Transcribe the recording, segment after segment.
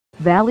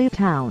Valley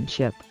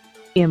Township,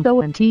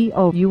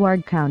 MONTOUR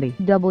County,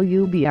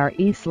 WBRE/WYOU.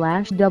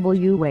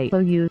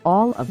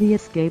 All of the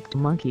escaped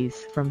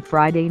monkeys from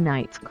Friday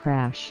night's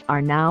crash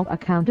are now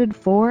accounted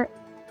for,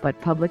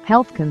 but public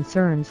health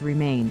concerns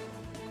remain.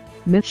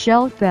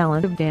 Michele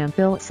Fallon of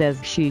Danville says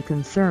she's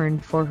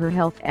concerned for her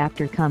health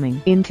after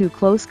coming into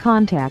close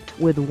contact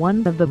with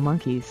one of the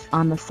monkeys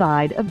on the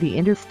side of the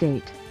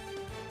interstate.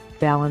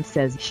 Fallon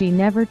says she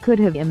never could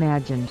have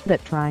imagined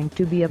that trying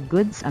to be a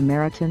good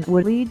Samaritan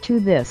would lead to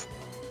this.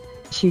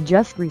 She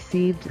just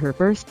received her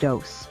first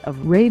dose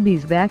of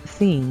rabies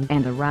vaccine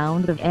and a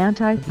round of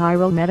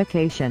antiviral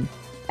medication,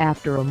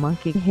 after a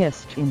monkey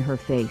hissed in her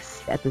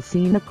face at the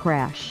scene of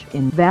crash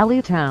in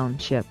Valley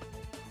Township.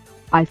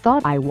 "I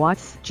thought I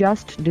was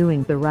just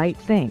doing the right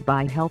thing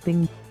by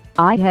helping.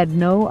 I had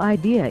no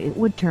idea it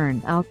would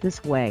turn out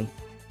this way,"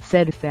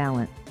 said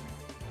Fallon.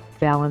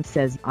 Fallon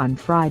says on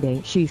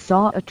Friday she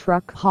saw a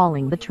truck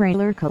hauling the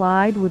trailer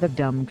collide with a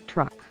dump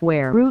truck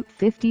where Route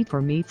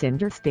 54 meets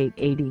Interstate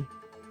 80.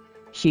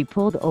 She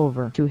pulled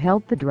over to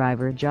help the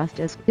driver just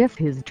as if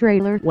his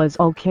trailer was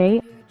okay.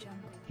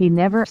 "He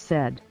never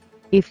said,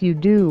 'If you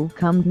do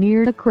come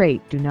near the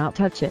crate, do not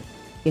touch it.'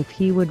 If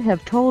he would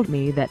have told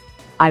me that,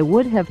 I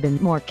would have been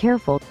more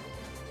careful."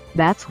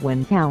 That's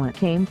when Fallon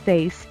came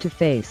face to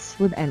face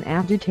with an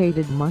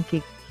agitated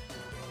monkey.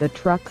 The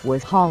truck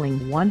was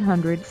hauling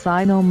 100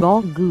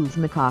 cynomolgus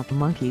macaque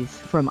monkeys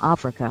from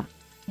Africa,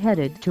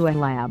 headed to a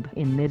lab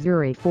in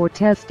Missouri for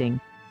testing.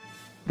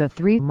 The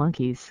 3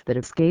 monkeys that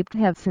escaped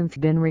have since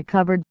been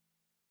recovered.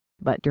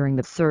 But during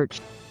the search,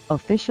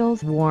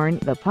 officials warned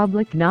the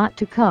public not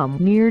to come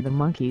near the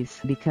monkeys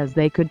because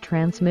they could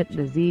transmit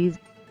disease.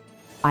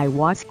 "I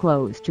was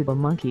close to the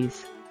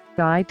monkeys.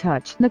 I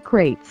touched the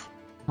crates.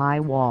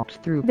 I walked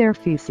through their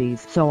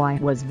feces, so I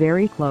was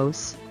very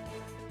close.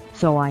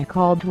 So I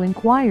called to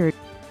inquire,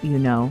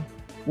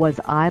 was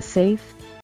I safe?"